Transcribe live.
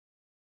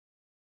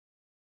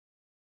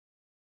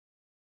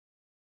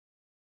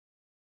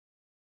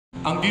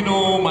Ang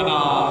Ginoo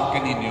mana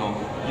kaninyo.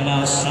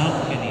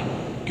 Manasad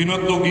kaninyo.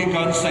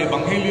 Kinutlugikan sa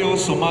Ebanghelyo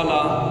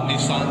sumala ni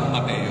San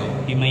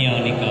Mateo.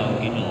 Himayaw ikaw,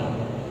 Ginoo.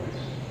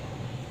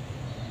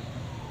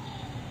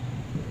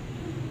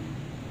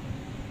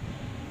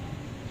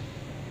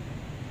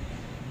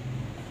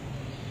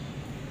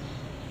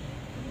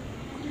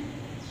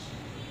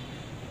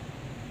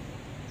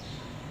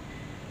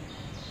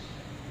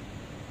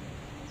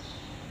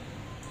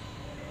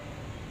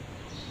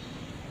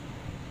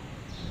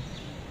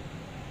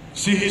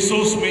 Si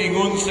Jesus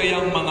maingon sa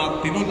iyang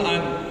mga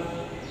tinunan,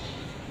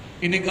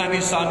 inigani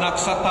sa anak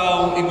sa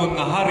tao ingon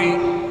nga hari,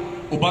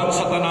 uban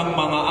sa tanang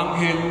mga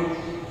anghel,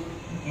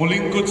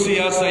 mulingkod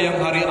siya sa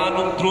iyang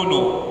harianong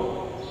trono,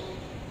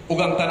 ug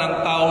ang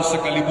tanang tao sa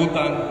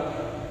kalibutan,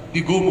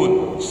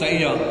 igumon sa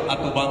iyang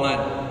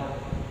atubangan.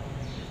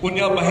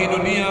 Unya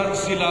bahinon niya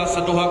sila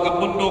sa duha ka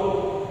pundok,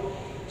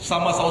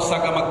 sama sa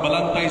usa ka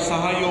magbalantay sa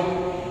hayop,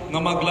 nga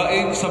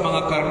maglaing sa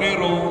mga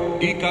karnero,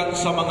 gikan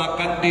sa mga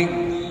kanding.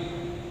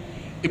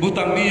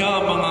 Ibutang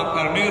niya ang mga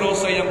karnero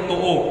sa iyang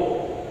tuo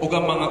o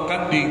ang mga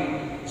kanding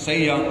sa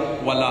iyang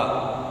wala.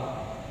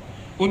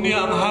 Unya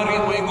ang hari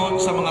moingon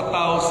sa mga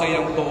tao sa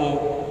iyang tuo,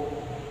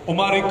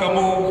 umari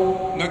kamo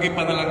nga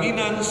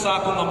gipanalanginan sa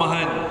akong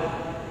amahan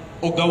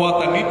o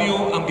gawatan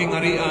ninyo ang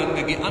gingarian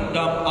nga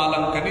giandam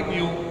alang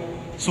kaninyo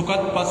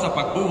sukat pa sa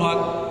pagbuhat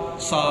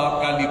sa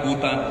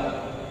kalibutan.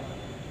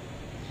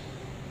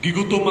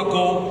 Gigutom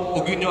ako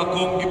o inyo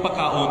akong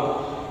gipakaon.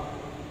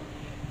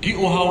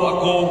 Giuhaw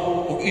ako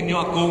ug inyo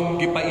akong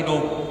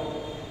gipainom.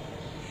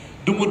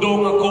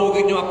 Dumudong ako ug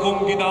inyo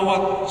akong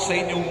gidawat sa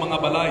inyong mga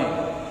balay.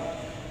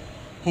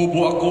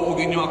 Hubo ako ug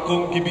inyo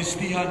akong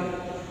gibistihan.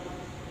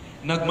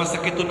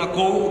 Nagmasakiton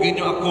ako ug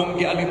inyo akong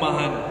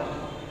gialimahan.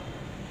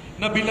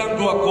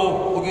 Nabilanggo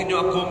ako ug inyo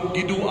akong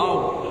giduaw.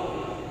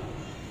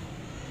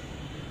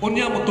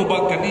 Unya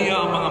motubag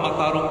kaniya ang mga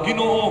matarong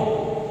Ginoo.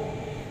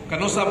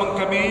 Kanusa man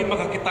kami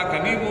makakita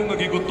kanimo nga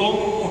gigutom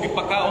o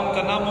gipakaon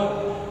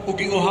kanamo o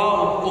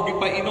giuhaw o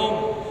gipainom.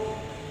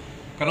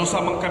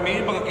 Kanusa man kami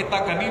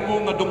makakita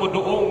kanimo nga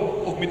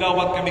dumuduong o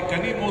midawat kami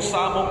kanimo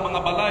sa among mga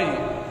balay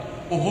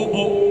o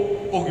hubo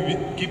o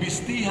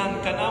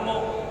gibistihan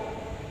kanamo.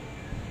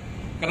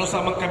 Kanusa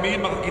man kami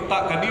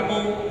makakita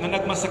kanimo nga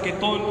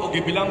nagmasakiton o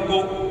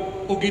gibilanggo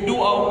o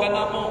giduaw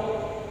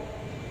kanamo.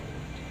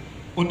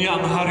 Unya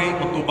ang hari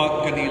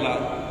motubag kanila,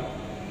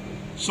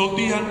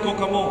 sultihan ko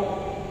kamo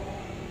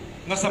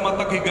nga sa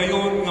matag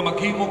higayon nga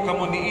maghimo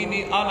kamo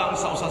niini alang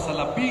sa usa sa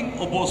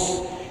labing ubos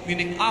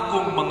nining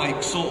akong mga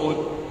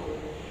igsuon,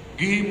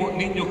 gihimo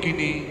ninyo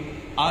kini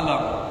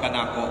alang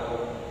kanako.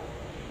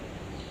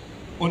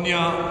 Unya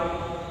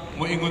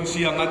moingon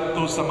siya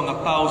ngadto sa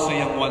mga tao sa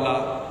iyang wala,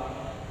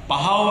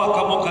 pahawa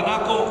kamo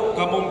kanako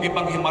kamong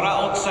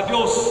gipanghimaraot sa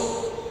Dios.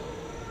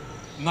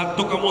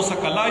 Ngadto kamo sa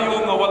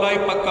kalayo nga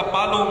walay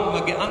pagkapalong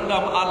nga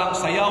giandam alang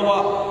sa yawa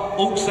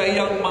ug sa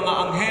iyang mga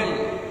anghel.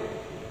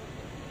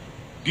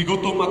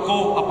 Gigutom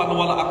ako apan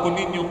wala ako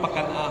ninyo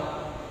pakana.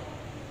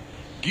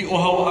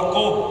 Giuhaw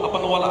ako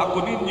apan wala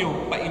ako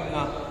ninyo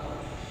paina.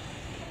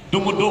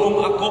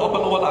 Dumudoong ako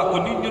apan wala ako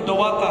ninyo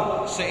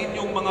dawata sa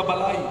inyong mga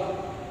balay.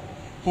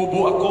 Hubo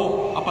ako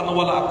apan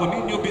wala ako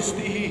ninyo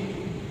bistihi.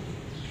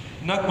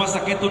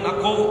 Nagmasakiton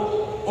ako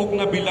ug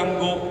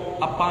nabilanggo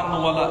apan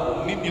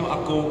wala ninyo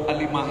ako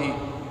alimahi.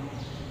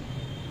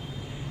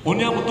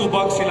 Unya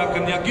mutubag sila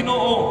kanya,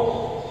 Ginoo,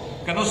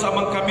 kanusa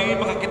man kami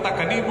makakita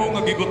kanimo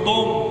nga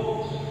gigutom,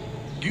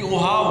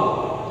 giuhaw,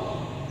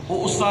 o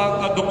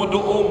usa ka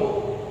dumuduong,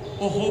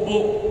 o hubo,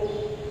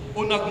 o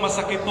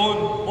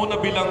nagmasakiton, o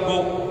nabilanggo,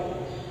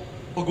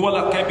 ug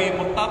wala kami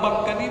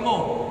mutabang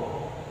kanimo.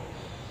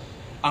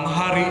 Ang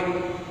hari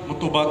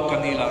mutubag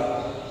kanila,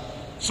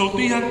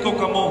 sultihan ko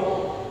kamo,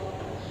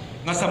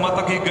 nga sa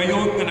matag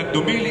higayon nga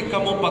nagdumili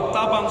kamo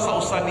pagtabang sa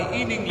usa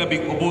ni ining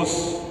labing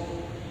ubos,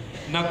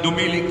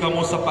 nagdumili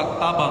kamo sa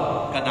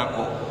pagtabang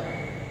kanako.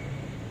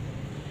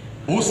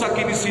 Busa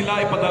kini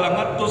sila ipadala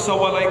ngadto sa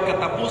walay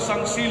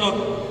katapusang silot,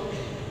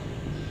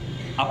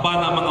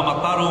 apan ang mga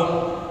matarong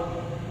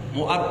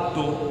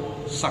muadto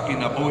sa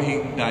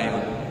kinabuhing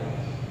dayon.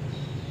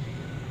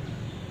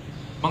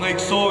 Mga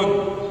igsoon,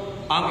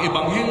 ang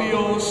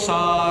Ebanghelyo sa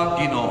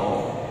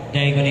Ginoo.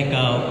 Dayon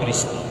ikaw,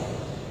 Kristo.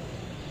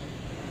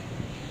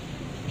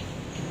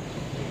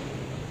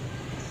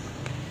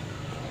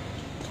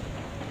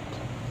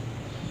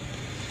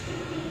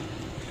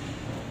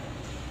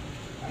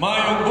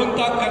 Mayong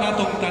buntag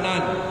kanatong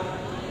tanan.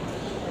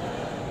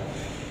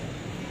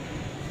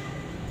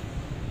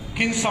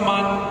 Kinsa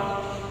man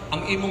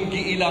ang imong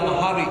giilang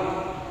hari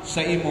sa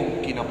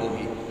imong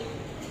kinabuhi?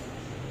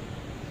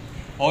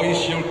 Or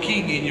is your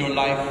king in your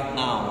life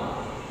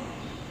now?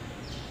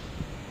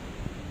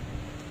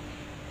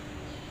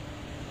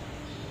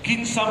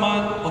 Kinsa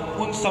man o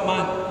unsa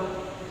man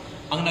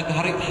ang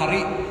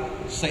naghari-hari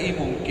sa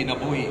imong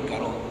kinabuhi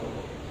karon?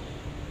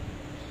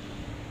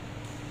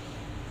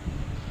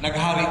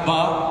 Naghari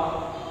ba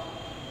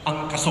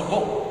ang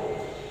kasuko?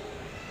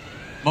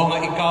 Mao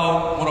nga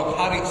ikaw murag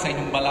hari sa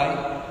inyong balay?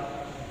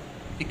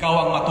 Ikaw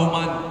ang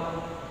matuman?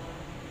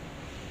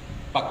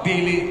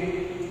 Pagdili,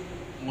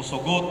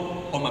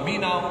 musugot o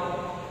maminaw,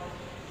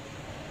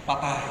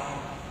 patay.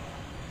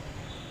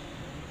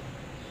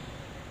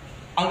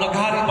 Ang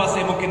naghari ba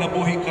sa imong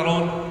kinabuhi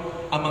karon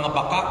ang mga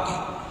bakak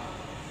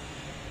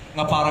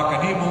nga para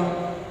kanimo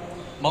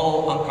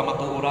mao ang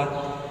kamatuoran?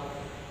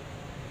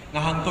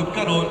 Nga hangtod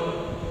karon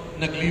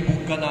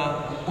naglibog ka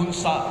na kung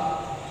unsa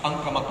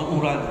ang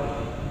kamatuoran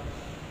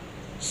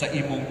sa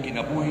imong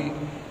kinabuhi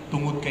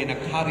tungod kay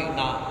naghari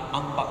na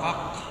ang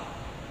bakak.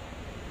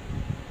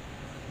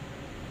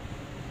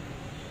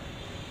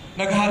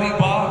 Naghari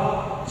ba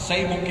sa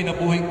imong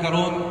kinabuhi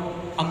karon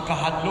ang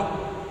kahadlok?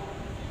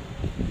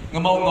 Nga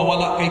mao nga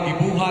wala kay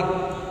gibuhat,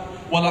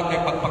 wala kay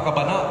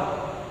pagpakabana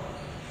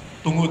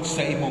tungod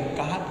sa imong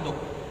kahadlok.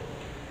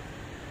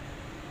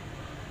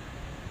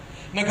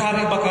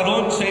 Naghari ba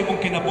karon sa imong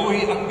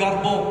kinabuhi ang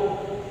garbo?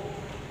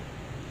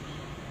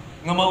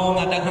 Nga mao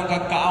nga daghang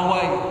kag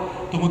kaaway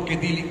tungod kay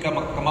dili ka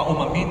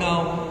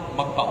maumaminaw,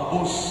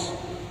 magpaubos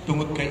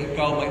tungod kay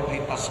ikaw may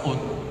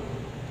pahitason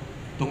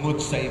tungod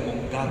sa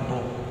imong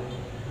garbo.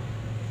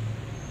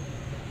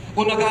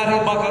 O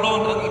naghari ba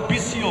karon ang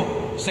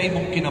ibisyo sa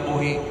imong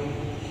kinabuhi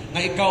nga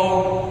ikaw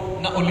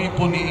na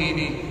ulipo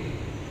niini,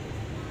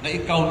 na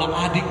ikaw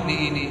na adik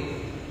niini,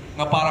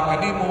 nga para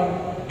kanimo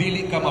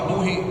dili ka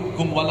mabuhi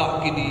kung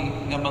wala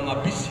kini nga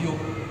mga bisyo.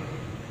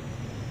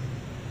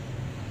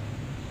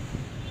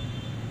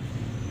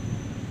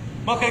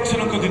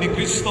 Makaigsunan ko din ni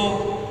Kristo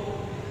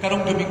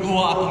karong Domingo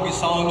atong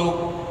gisaulog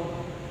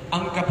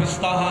ang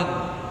kapistahan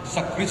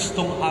sa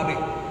Kristong Hari.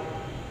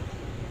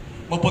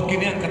 Mapod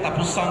kini ang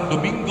katapusang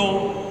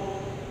Domingo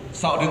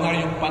sa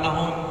ordinaryong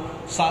panahon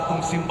sa atong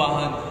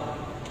simbahan.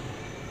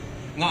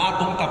 Nga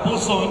atong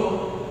tapuson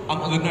ang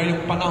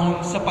ordinaryong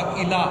panahon sa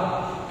pag-ila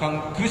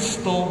kang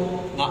Kristo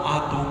nga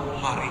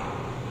atong Hari.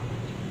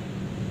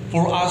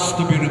 For us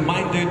to be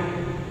reminded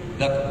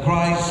that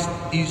Christ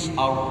is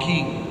our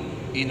King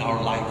in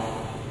our life.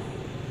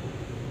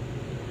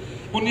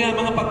 Unya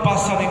mga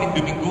pagpasa ni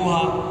Domingo,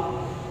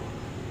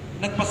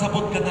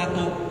 nagpasabot ka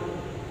nato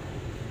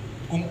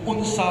kung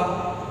unsa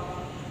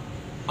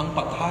ang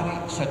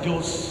paghari sa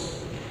Dios,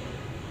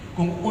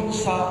 kung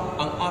unsa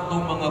ang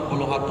atong mga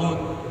buluhaton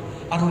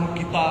aron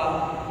kita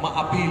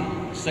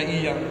maapil sa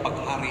iyang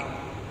paghari.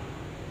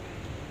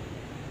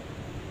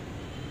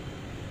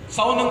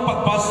 Sa unang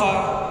pagbasa,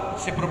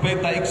 si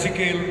Propeta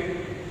Ezekiel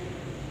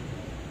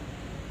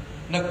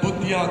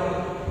nagbutyag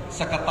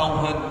sa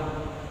katawhan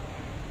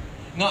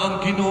nga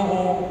ang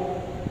Ginoo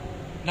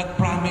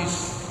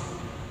nagpromise,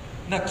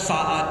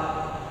 nagsaad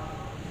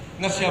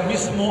nga siya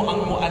mismo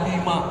ang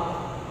mualima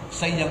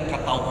sa iyang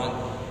katawhan.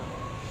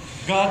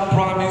 God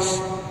promised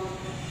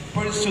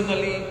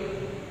personally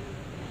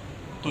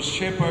to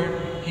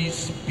shepherd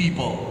His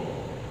people.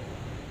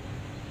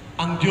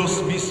 Ang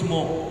Diyos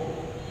mismo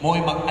mo'y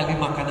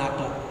mag-alima ka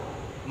nato,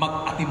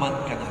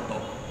 mag-atiman ka nato.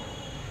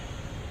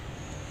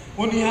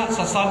 Unya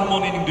sa Salmo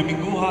ni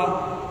Domingo,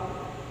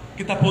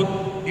 kita po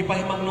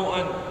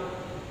ipahimangnuan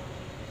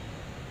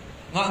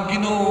nga ang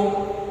Ginoo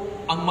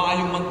ang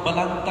maayong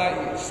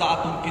magbalantay sa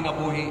atong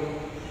kinabuhi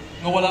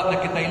nga wala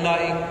na kitay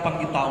laing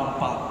pangitaon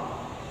pa.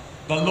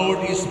 The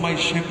Lord is my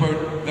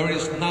shepherd, there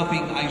is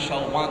nothing I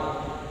shall want.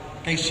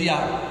 Kay siya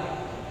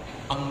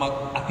ang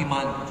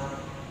mag-atiman,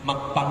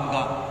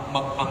 magpangga,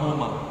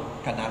 mag-amuma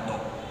kanato.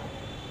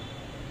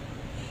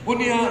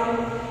 Unya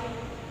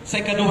sa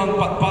ikaduhang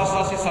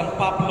pagbasa si San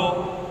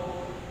Pablo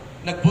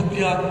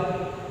nagbutyag,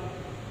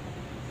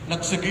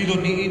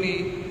 nagsagilo niini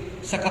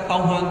sa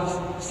katawhan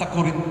sa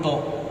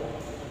Korinto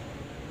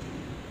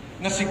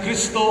nga si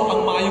Kristo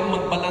ang maayong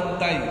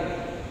magbalantay.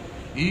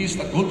 He is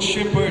the good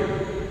shepherd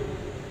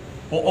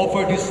who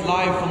offered His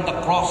life on the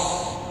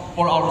cross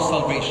for our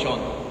salvation.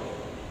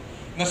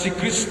 Nga si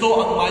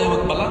Kristo ang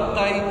maayong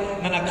magbalantay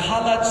na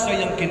naghalad sa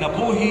iyang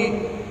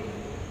kinabuhi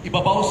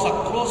ibabaw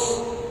sa cross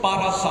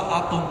para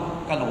sa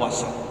atong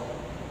kaluwasan.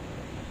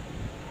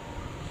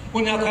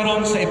 Unya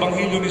karon sa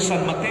Ebanghelyo ni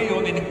San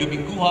Mateo ni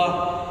Domingo,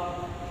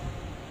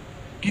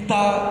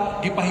 kita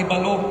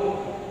gipahibalo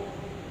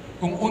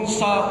kung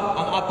unsa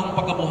ang atong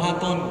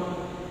pagabuhaton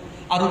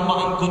aron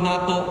maangkon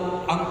nato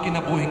ang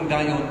kinabuhing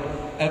dayon,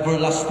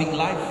 everlasting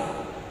life,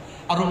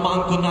 aron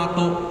maangkon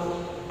nato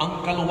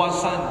ang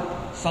kaluwasan,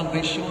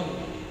 salvation.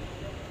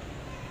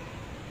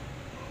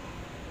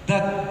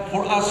 That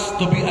for us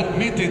to be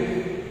admitted,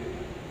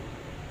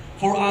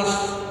 for us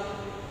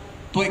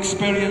to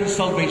experience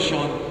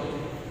salvation,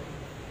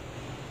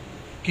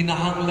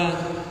 kinahanglan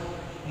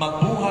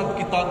magbuhat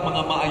kita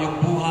mga maayong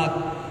buhat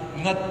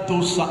ngadto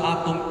sa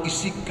atong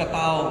isig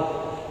katawo,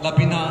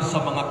 labi na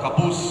sa mga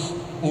kabus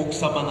o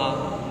sa mga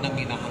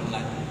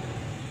nanginahanglan.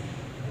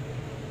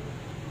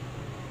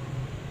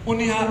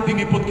 Unya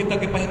dinipot kita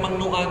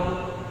gipahimangnuan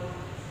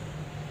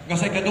nga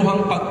sa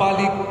ikaduhang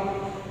pagbalik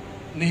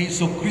ni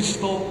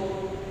Jesucristo,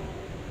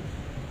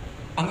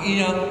 ang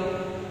iyang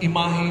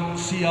imahin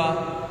siya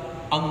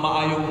ang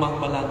maayong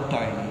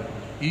magbalantay.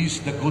 He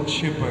is the good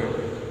shepherd.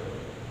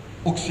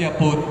 Ug siya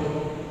pod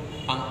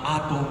ang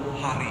atong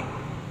hari,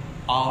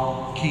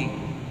 our King.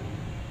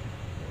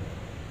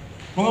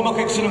 Mga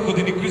makaigsunan ko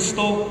din ni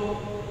Kristo,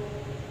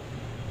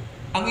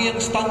 ang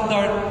iyang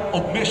standard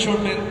of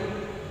measurement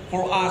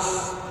for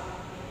us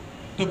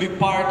to be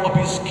part of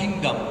His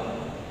kingdom.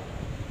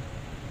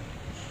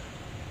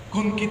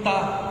 Kung kita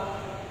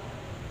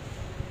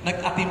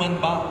nag-atiman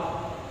ba,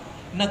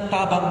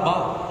 nagtabang ba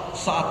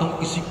sa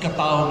atong isig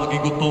katao nga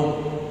gigutom,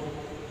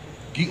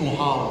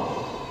 giuhaw,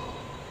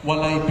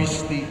 walay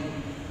bisti,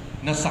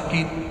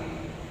 nasakit,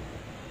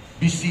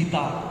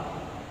 bisita,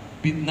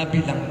 na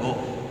bilanggo.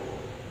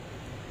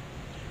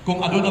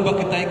 Kung ano na ba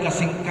kita'y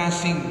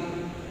kasing-kasing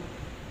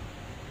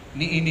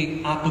ni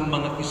ining atong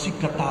mga isig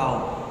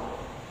katao,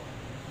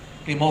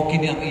 kay mao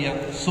kini ang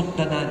iyang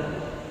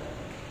sugdanan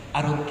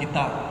aron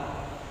kita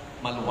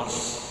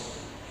maluwas,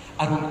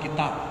 aron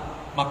kita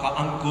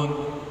makaangkon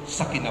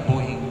sa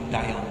kinabuhing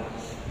dayon.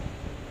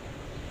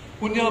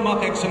 Unya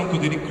mga kaigsunan ko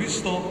din ni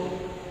Kristo,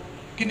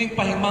 kining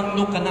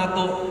pahimangno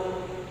kanato,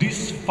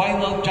 this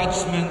final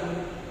judgment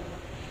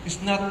is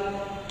not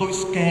to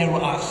scare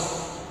us.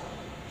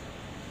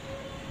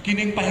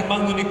 Kining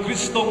pahimangno ni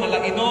Kristo nga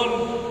lainon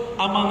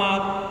ang mga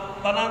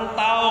tanang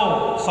tao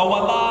sa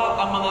wala,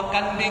 ang mga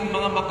kanding,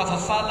 mga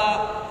makasasala,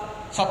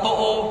 sa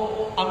too,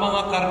 ang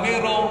mga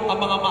karnero, ang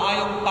mga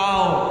maayong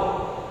tao.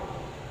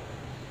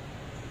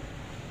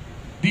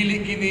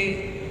 Dili kini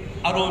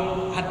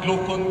aron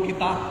hadlokon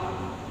kita,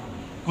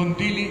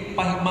 kundili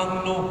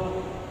pahimangno,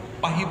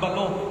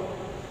 pahibalo,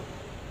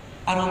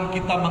 aron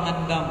kita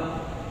mangandam,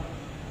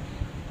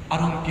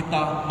 aron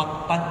kita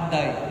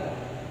magpanday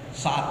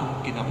sa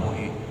atong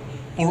kinabuhi.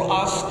 For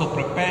us to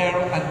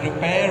prepare and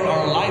repair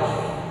our life,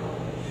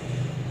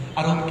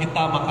 aron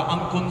kita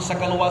makaangkon sa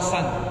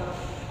kaluwasan,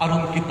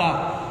 aron kita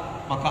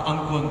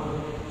makaangkon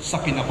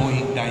sa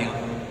kinabuhing dayon.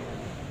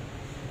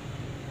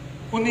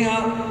 Unya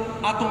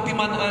atong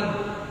timan-an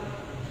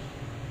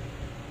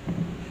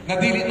nga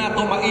dili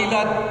nato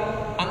mailad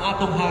ang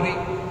atong hari.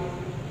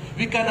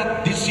 We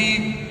cannot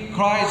deceive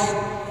Christ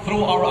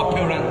through our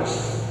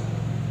appearance.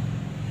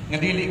 Nga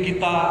dili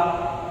kita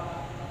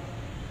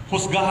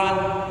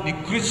husgahan ni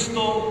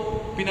Kristo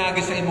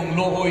pinagi sa imong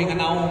looy nga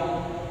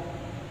naong,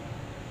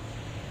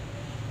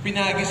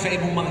 pinagi sa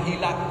imong mga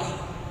hilak,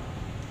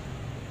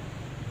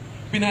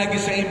 pinagi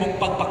sa imong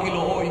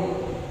pagpakilooy.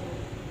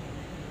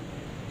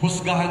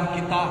 Husgahan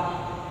kita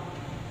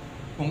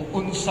kung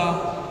unsa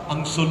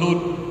ang sulod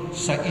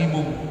sa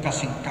imong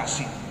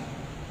kasing-kasing.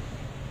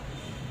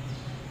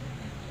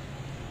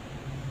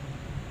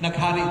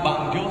 Naghari ba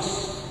ang Diyos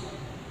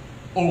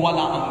o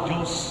wala ang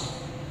Diyos?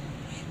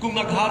 Kung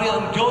naghari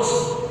ang Diyos,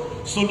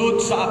 sulod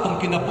sa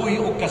atong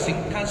kinabuhi o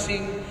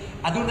kasing-kasing,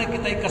 adunay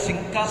kitay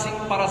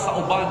kasing-kasing para sa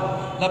uban,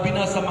 labi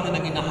na sa mga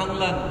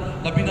nanginahanglan,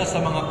 labi na sa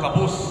mga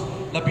kabus,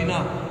 labi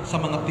na sa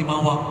mga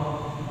timawak.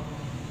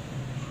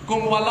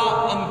 Kung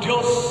wala ang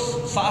Diyos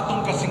sa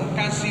atong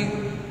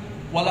kasing-kasing,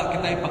 wala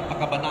kitay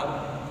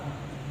pagpakabana.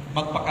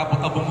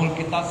 Magpakabutabungol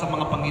kita sa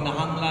mga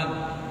panginahanglan,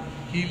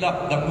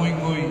 hilap,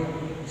 dangoy-ngoy,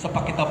 sa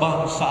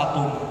pakitabang sa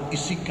atong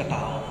isig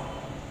katao.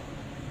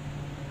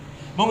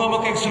 Mga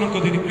makaigsunan ko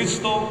din ni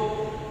Kristo,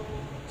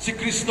 si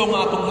Kristo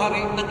nga atong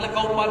hari,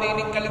 naglakaw pa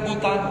nining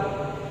kalibutan.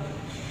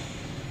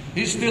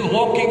 He's still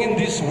walking in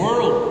this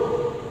world.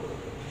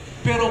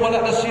 Pero wala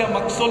na siya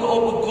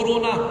magsulob og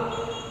korona.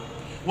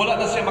 Wala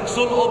na siya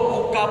magsulob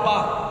og kapa.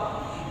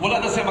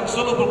 Wala na siya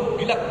magsulob og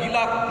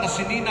gilak-gilak na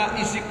sinina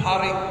isip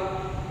hari.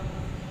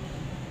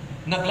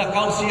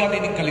 Naglakaw siya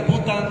nining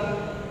kalibutan.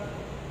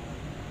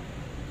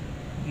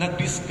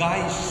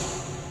 Nag-disguise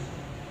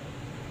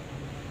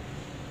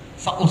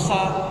sa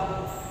usa,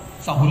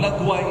 sa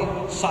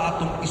hulagway, sa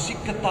atong isig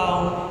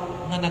katao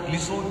nga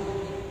naglisod,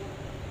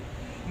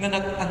 nga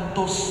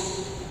nagantos,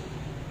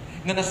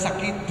 nga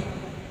nasakit,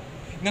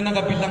 nga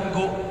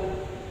nagabilanggo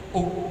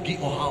o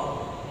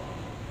giuhaw.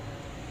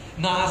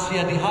 Naa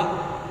siya diha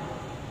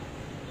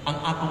ang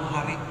atong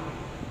hari.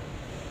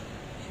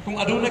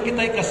 Kung aduna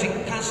kitay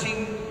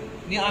kasing-kasing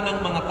ni anang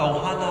mga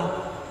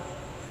tawhana,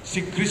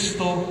 si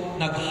Kristo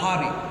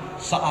naghari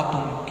sa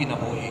atong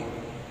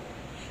kinabuhi.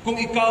 Kung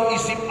ikaw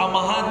isip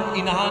amahan,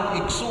 inahan,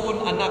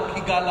 igsuon, anak,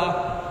 higala,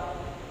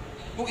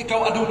 kung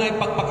ikaw adunay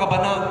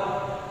pagpakabana,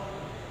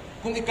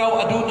 kung ikaw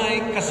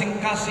adunay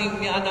kasing-kasing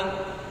ni anang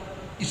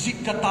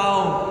isig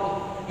katao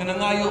nga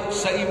nangayo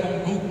sa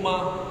imong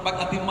gugma,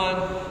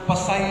 pag-atiman,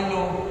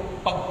 pasaylo,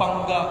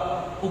 pagpangga,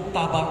 ug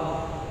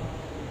tabang,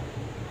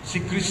 si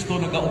Kristo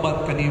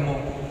nagauban kanimo.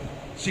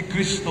 Si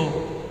Kristo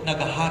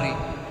nagahari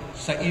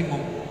sa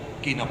imong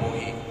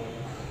kinabuhi.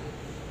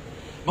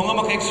 Mga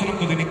makaigsunan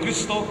ko din ni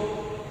Kristo,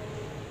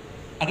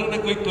 ano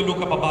na ko'y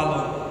tulo ka pabalo,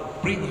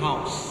 bring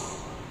house.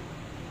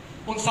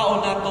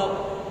 Unsaon nato,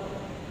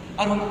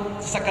 aron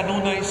sa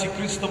kanunay si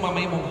Kristo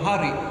mamahimong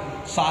hari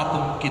sa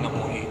atong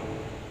kinabuhi.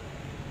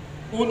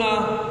 Una,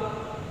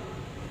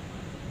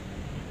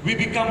 we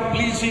become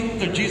pleasing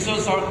to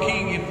Jesus our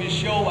King if we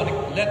show and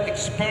let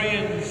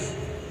experience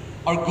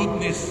our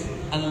goodness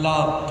and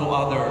love to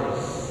others,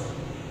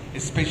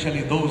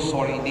 especially those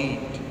who are in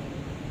need.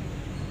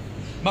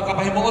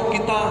 Makapahimuot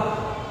kita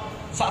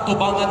sa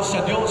atubangan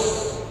sa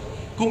Diyos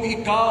Kung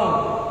ikaw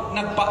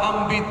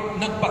nagpaambit,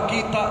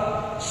 nagpakita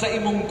sa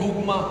imong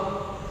gugma,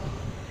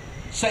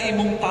 sa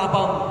imong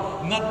tabang,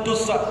 ngadto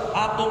sa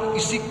atong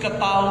isig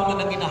katawo nga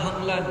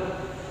nanginahanglan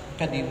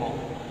kanimo.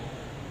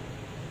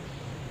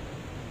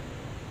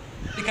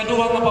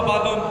 Ikaduha nga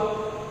pabalon,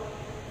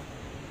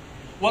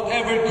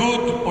 whatever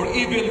good or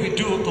evil we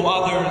do to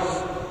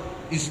others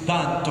is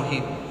done to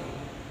Him.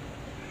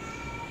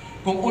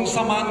 Kung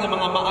unsa man nga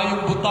mga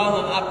maayong butang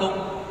ang atong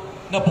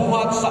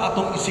nabuhat sa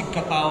atong isig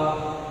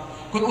katawo,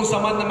 kung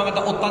unsa man nga mga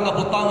daotan nga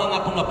butang ang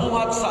atong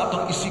nabuhat sa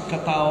atong isig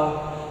katawo,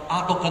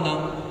 ato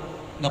kanang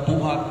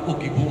nabuhat o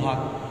gibuhat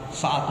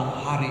sa atong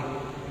hari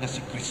na si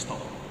Kristo.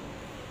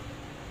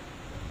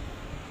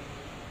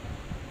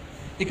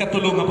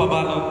 Ikatulo nga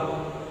pabalon,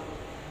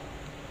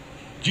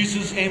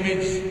 Jesus'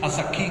 image as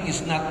a king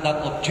is not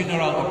that of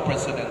general or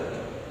president.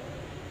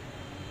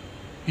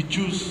 He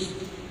chose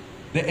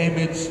the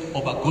image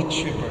of a good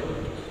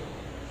shepherd.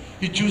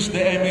 He chose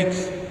the image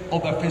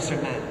of a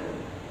fisherman.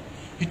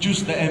 He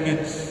chose the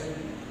image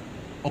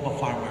of a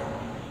farmer.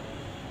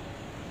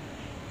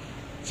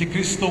 Si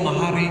Kristo nga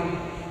hari,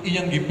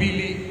 iyang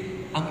gipili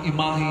ang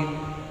imahe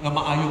nga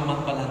maayong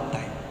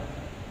magbalantay.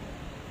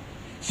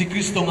 Si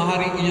Kristo nga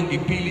hari, iyang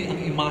gipili ang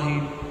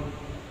imahe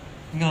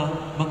nga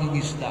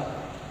mangingisda.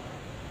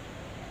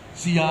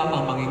 Siya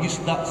ang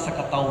mangingisda sa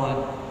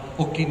katawan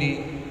o kini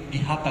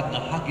gihatag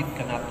na hagit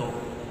kanato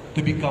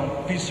to become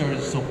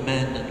fishers of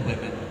men and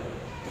women.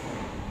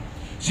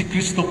 Si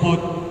Kristo po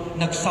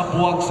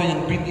nagsabuag sa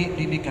iyang bini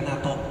dini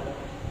kanato.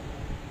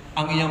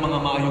 Ang iyang mga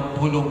maayong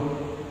pulong,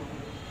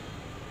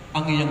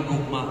 ang iyang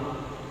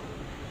gugma,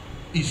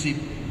 isip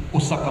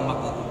usa ka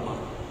mag-ugma.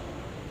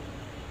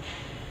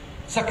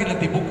 Sa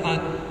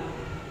kinatibukan,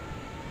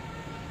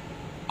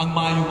 ang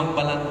maayong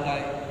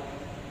magbalantay,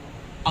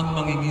 ang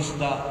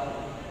mangingisda,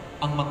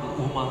 ang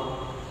mag-uuma,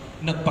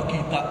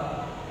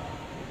 nagpakita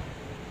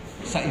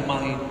sa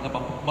imahe na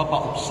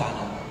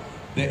mapaubsanan.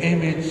 The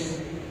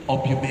image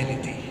of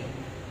humility.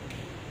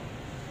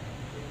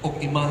 O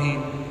imahe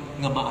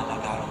nga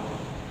maalagaro.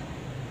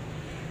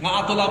 Nga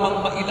ato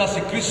lamang maila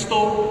si Kristo,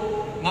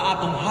 nga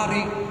atong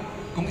hari,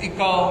 kung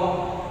ikaw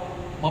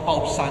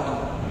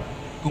mapaubsanon,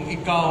 kung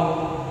ikaw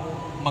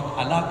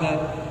mag-alagad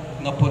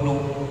nga puno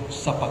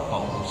sa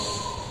pagpaubos.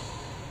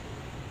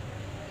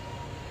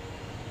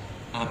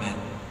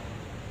 Amen.